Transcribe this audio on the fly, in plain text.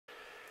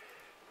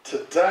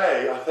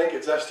Today, I think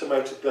it's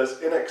estimated there's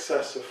in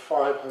excess of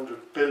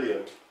 500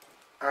 billion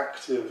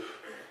active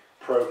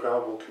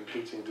programmable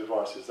computing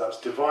devices. That's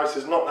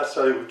devices not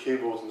necessarily with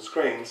keyboards and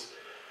screens,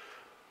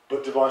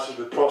 but devices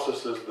with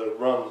processors that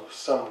run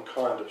some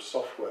kind of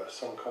software,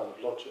 some kind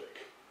of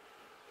logic.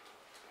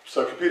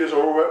 So computers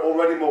are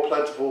already more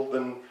plentiful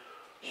than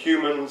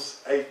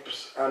humans,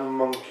 apes and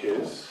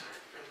monkeys.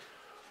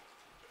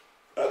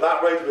 At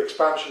that rate of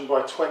expansion,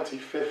 by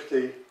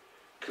 2050,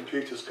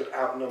 computers could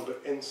outnumber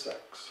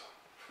insects.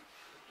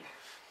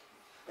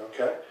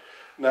 Okay?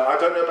 Now, I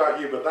don't know about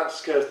you, but that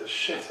scares the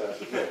shit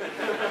out of me.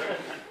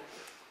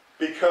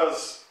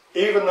 Because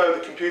even though the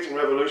computing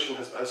revolution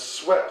has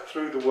swept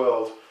through the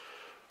world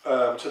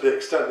to the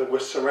extent that we're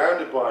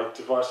surrounded by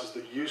devices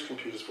that use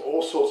computers for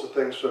all sorts of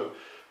things, from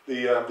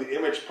the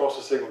image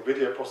processing and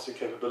video processing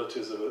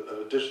capabilities of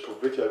a digital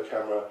video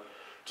camera,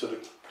 to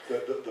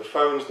the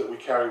phones that we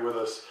carry with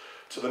us,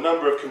 to the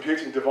number of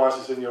computing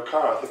devices in your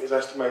car. I think it's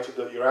estimated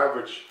that your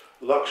average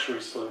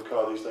luxury saloon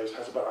car these days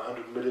has about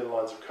 100 million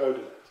lines of code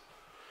in it.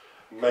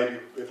 Maybe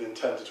within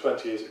 10 to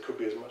 20 years it could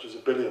be as much as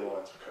 1 billion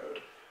lines of code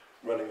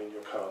running in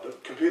your car. The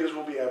computers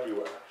will be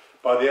everywhere.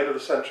 By the end of the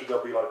century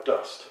they'll be like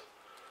dust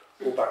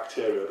or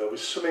bacteria. They'll be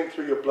swimming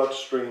through your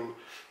bloodstream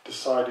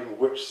deciding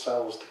which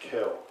cells to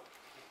kill.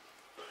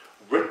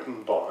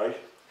 Written by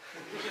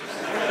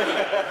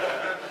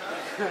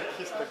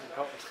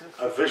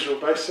a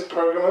Visual Basic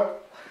programmer.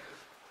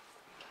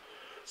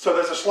 So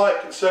there's a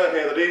slight concern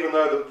here that even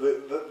though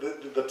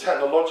the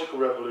technological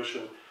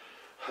revolution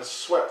has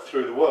swept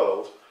through the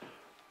world,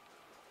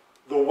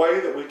 the way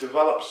that we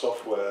develop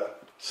software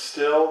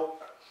still,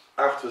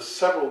 after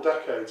several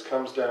decades,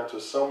 comes down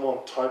to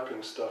someone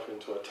typing stuff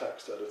into a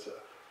text editor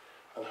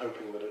and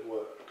hoping that it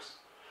works.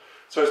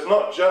 So it's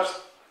not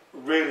just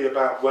really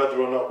about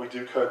whether or not we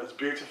do code that's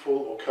beautiful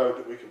or code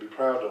that we can be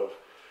proud of.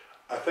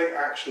 I think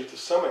actually to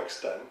some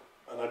extent,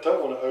 and I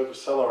don't want to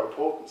oversell our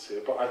importance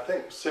here, but I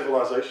think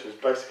civilization is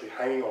basically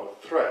hanging on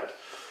a thread.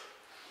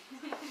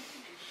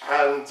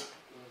 And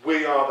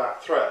we are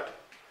that thread.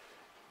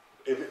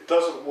 If it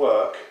doesn't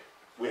work,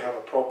 we have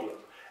a problem.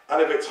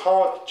 And if it's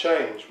hard to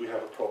change, we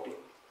have a problem.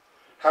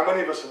 How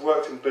many of us have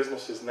worked in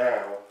businesses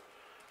now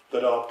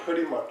that are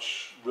pretty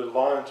much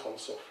reliant on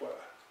software?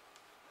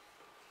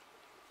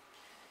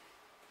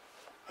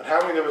 And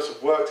how many of us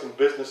have worked in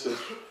businesses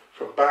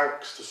from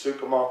banks to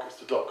supermarkets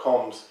to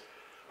dot-coms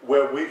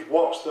where we've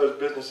watched those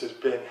businesses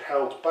being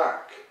held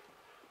back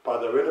by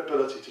their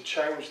inability to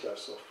change their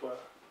software?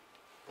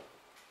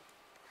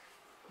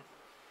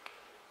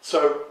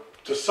 So,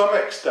 to some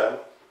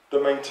extent, the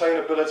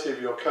maintainability of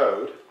your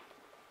code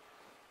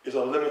is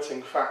a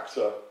limiting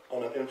factor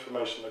on an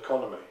information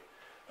economy.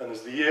 And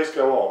as the years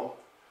go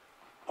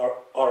on,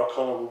 our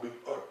economy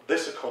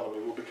this economy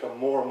will become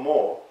more and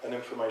more an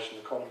information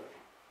economy.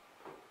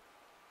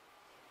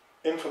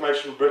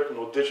 Information Britain,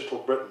 or Digital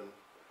Britain,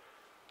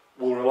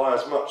 will rely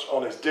as much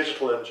on its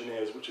digital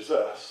engineers, which is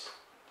us,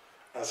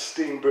 as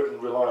Steam Britain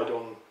relied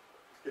on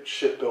its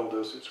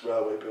shipbuilders, its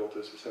railway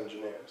builders, its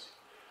engineers.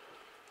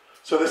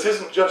 So this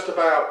isn't just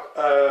about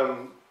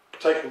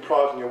taking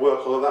pride in your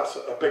work, although that's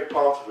a big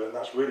part of it, and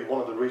that's really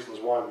one of the reasons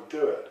why we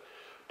do it.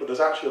 But there's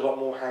actually a lot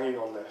more hanging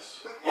on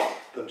this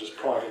than just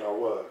pride in our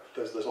work.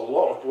 There's a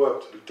lot of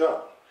work to be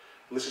done,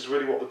 and this is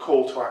really what the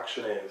call to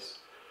action is.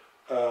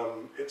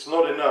 It's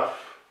not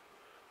enough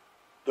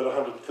that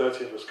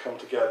 130 of us come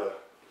together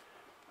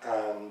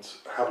and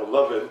have a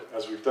love-in,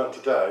 as we've done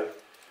today.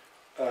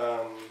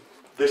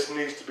 This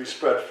needs to be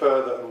spread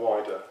further and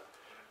wider,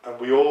 and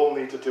we all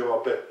need to do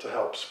our bit to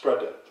help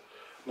spread it.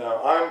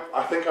 Now,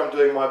 I think I'm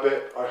doing my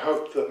bit. I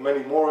hope that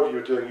many more of you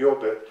are doing your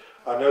bit.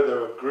 I know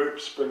there are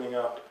groups springing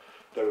up,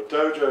 there are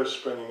dojos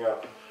springing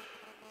up,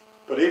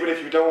 but even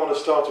if you don't want to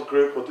start a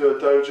group or do a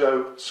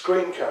dojo,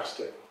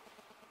 screencasting.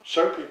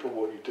 Show people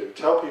what you do,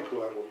 tell people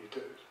about what you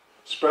do,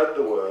 spread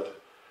the word,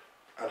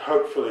 and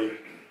hopefully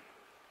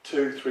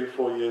 2, 3,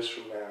 4 years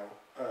from now,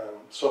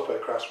 software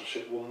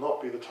craftsmanship will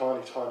not be the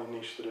tiny, tiny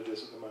niche that it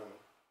is at the moment.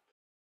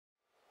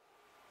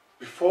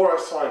 Before I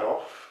sign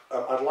off,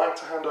 I'd like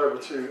to hand over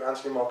to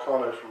Anthony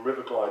Marcano from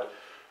Riverglide,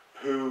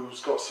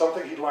 who's got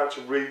something he'd like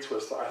to read to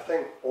us that I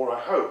think, or I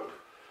hope,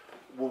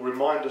 will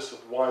remind us of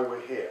why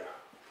we're here.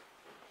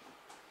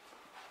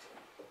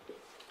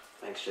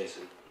 Thanks,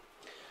 Jason.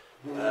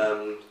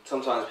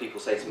 Sometimes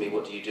people say to me,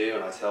 what do you do?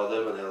 And I tell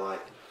them, and they're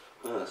like,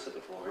 oh, that's a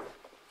bit boring.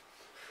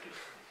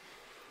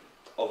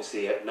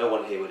 Obviously, no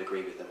one here would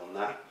agree with them on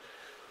that.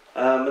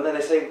 And then I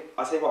say,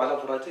 well, I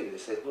love what I do. They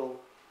say, well,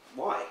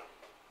 why?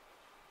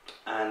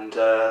 And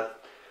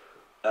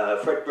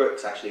Fred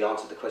Brooks actually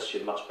answered the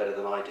question much better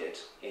than I did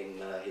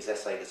in his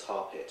essay, The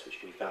Tar Pit, which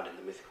can be found in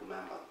the Mythical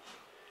Man Month,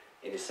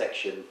 in his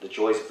section, The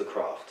Joys of the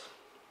Craft,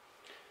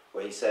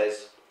 where he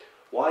says,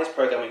 why is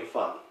programming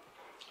fun?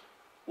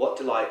 What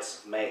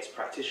delights may its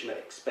practitioner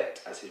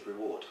expect as his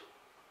reward?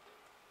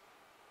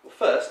 Well,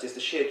 first is the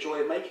sheer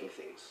joy of making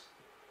things.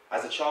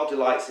 As the child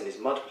delights in his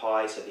mud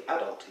pie, so the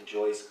adult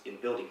enjoys in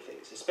building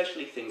things,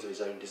 especially things of his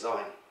own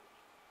design.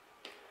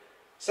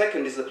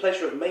 Second is the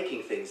pleasure of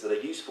making things that are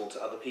useful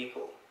to other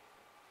people.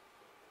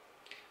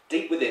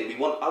 Deep within, we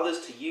want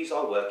others to use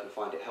our work and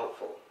find it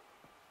helpful.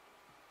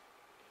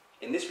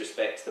 In this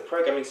respect, the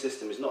programming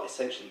system is not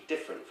essentially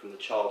different from the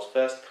child's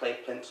first clay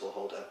pencil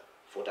holder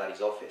for Daddy's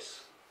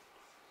office.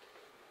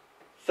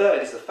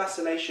 Third is the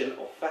fascination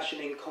of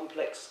fashioning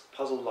complex,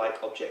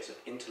 puzzle-like objects of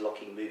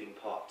interlocking moving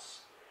parts,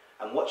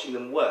 and watching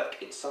them work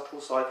in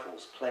subtle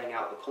cycles, playing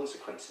out the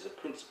consequences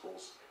of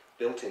principles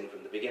built in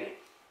from the beginning.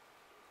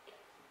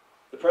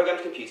 The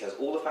programmed computer has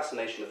all the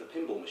fascination of the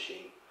pinball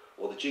machine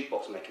or the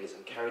jukebox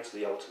mechanism carried to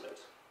the ultimate.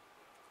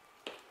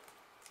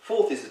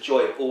 Fourth is the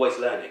joy of always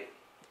learning,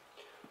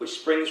 which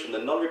springs from the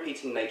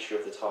non-repeating nature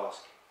of the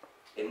task.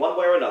 In one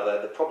way or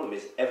another, the problem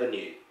is ever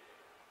new,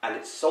 and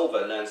its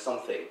solver learns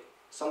something,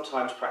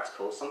 sometimes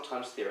practical,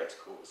 sometimes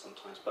theoretical,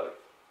 sometimes both.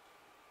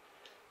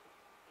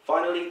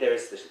 Finally, there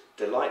is the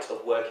delight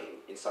of working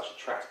in such a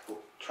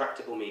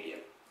tractable medium.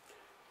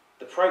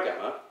 The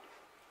programmer,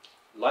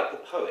 like the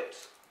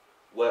poet,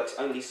 works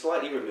only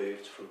slightly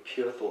removed from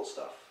pure thought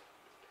stuff.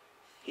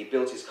 He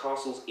builds his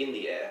castles in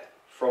the air,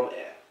 from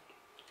air,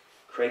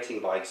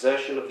 creating by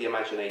exertion of the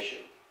imagination.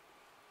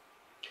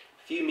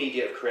 Few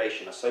media of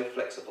creation are so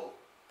flexible,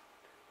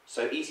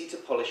 so easy to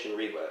polish and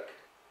rework,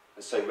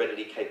 and so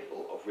readily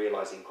capable of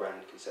realizing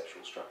grand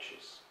conceptual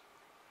structures.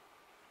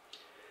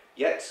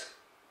 Yet,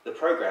 the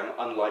program,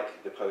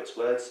 unlike the poet's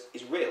words,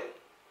 is real,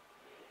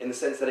 in the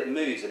sense that it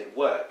moves and it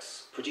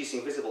works,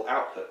 producing visible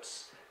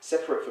outputs,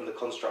 separate from the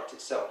construct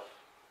itself.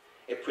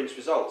 It prints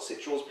results,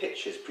 it draws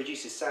pictures,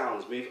 produces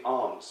sounds, moves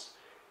arms.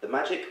 The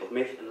magic of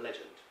myth and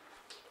legend.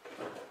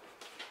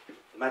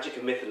 The magic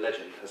of myth and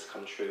legend has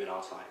come true in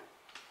our time.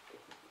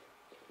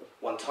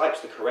 One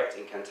types the correct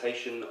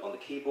incantation on the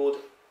keyboard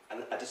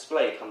and a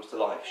display comes to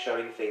life,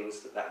 showing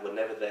things that were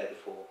never there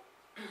before.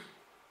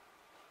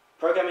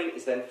 Programming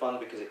is then fun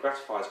because it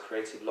gratifies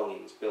creative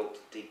longings built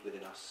deep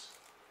within us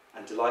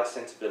and delights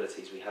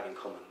sensibilities we have in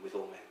common with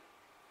all men.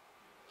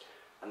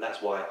 And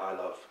that's why I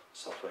love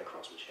software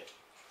craftsmanship.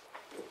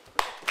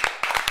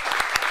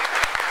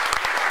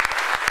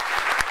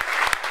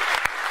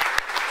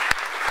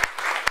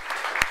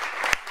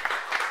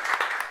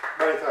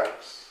 Many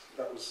thanks.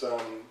 That was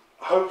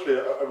hopefully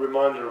a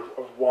reminder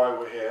of why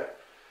we're here.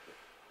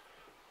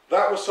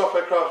 That was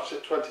Software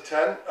Craftsmanship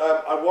 2010.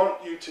 I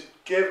want you to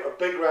give a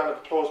big round of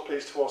applause,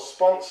 please, to our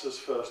sponsors,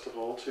 first of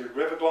all, to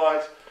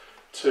Riverglide,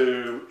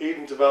 to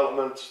Eden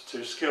Development,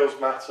 to Skills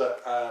Matter,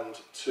 and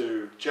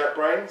to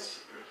JetBrains.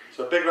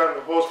 So a big round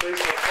of applause,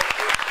 please.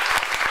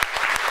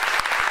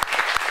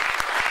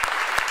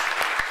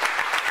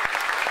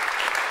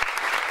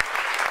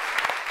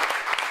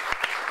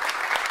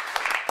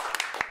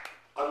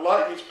 I'd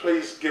like you to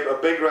please give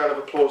a big round of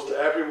applause to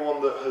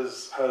everyone that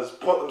has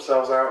put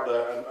themselves out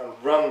there and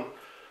run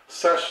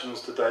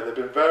sessions today. They've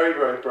been very,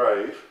 very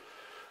brave.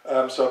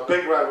 So a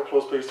big round of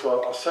applause, please, to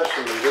our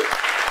session leaders.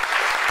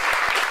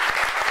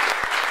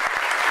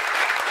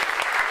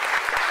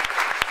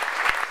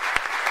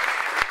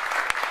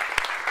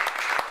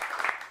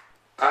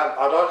 And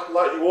I'd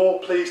like you all,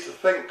 please, to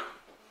think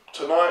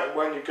tonight and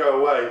when you go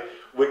away,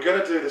 we're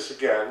going to do this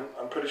again.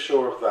 I'm pretty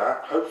sure of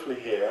that, hopefully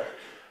here.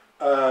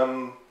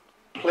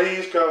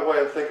 Please go away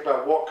and think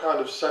about what kind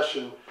of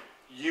session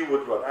you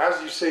would run.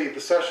 As you see,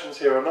 the sessions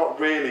here are not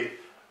really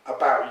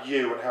about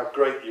you and how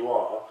great you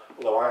are,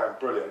 although I am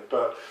brilliant,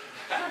 but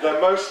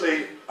they're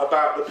mostly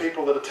about the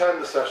people that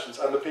attend the sessions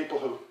and the people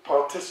who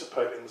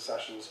participate in the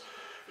sessions,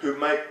 who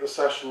make the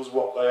sessions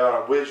what they are,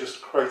 and we're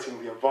just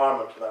creating the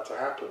environment for that to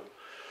happen.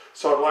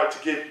 So I'd like to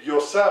give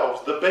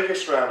yourselves the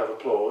biggest round of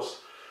applause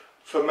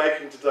for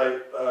making today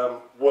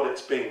what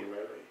it's been,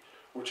 really,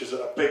 which is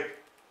a big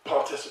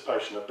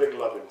participation, a big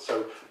loving.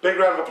 So big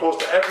round of applause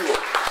to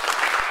everyone.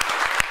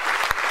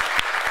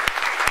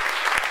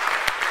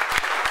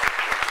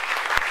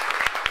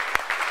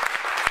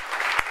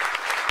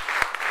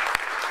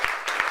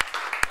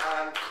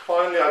 And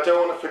finally, I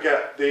don't want to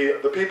forget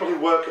the people who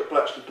work at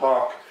Bletchley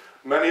Park,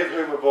 many of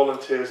whom are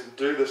volunteers and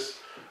do this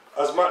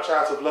as much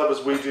out of love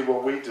as we do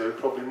what we do,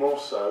 probably more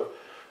so.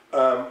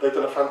 They've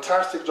done a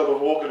fantastic job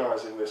of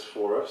organising this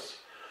for us,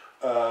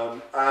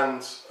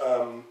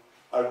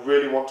 I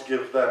really want to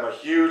give them a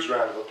huge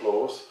round of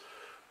applause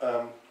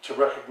to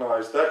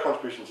recognise their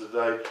contribution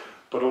today,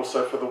 but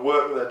also for the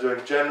work that they're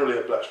doing generally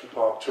at Bletchley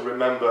Park to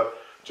remember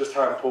just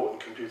how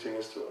important computing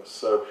is to us.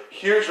 So,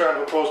 huge round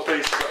of applause,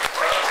 please.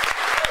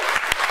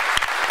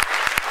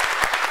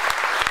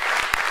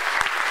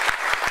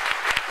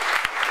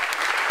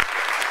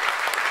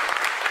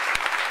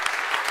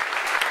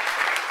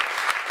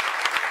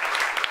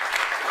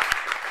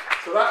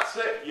 So that's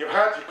it. You've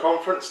had your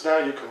conference, now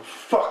you can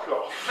fuck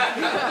off.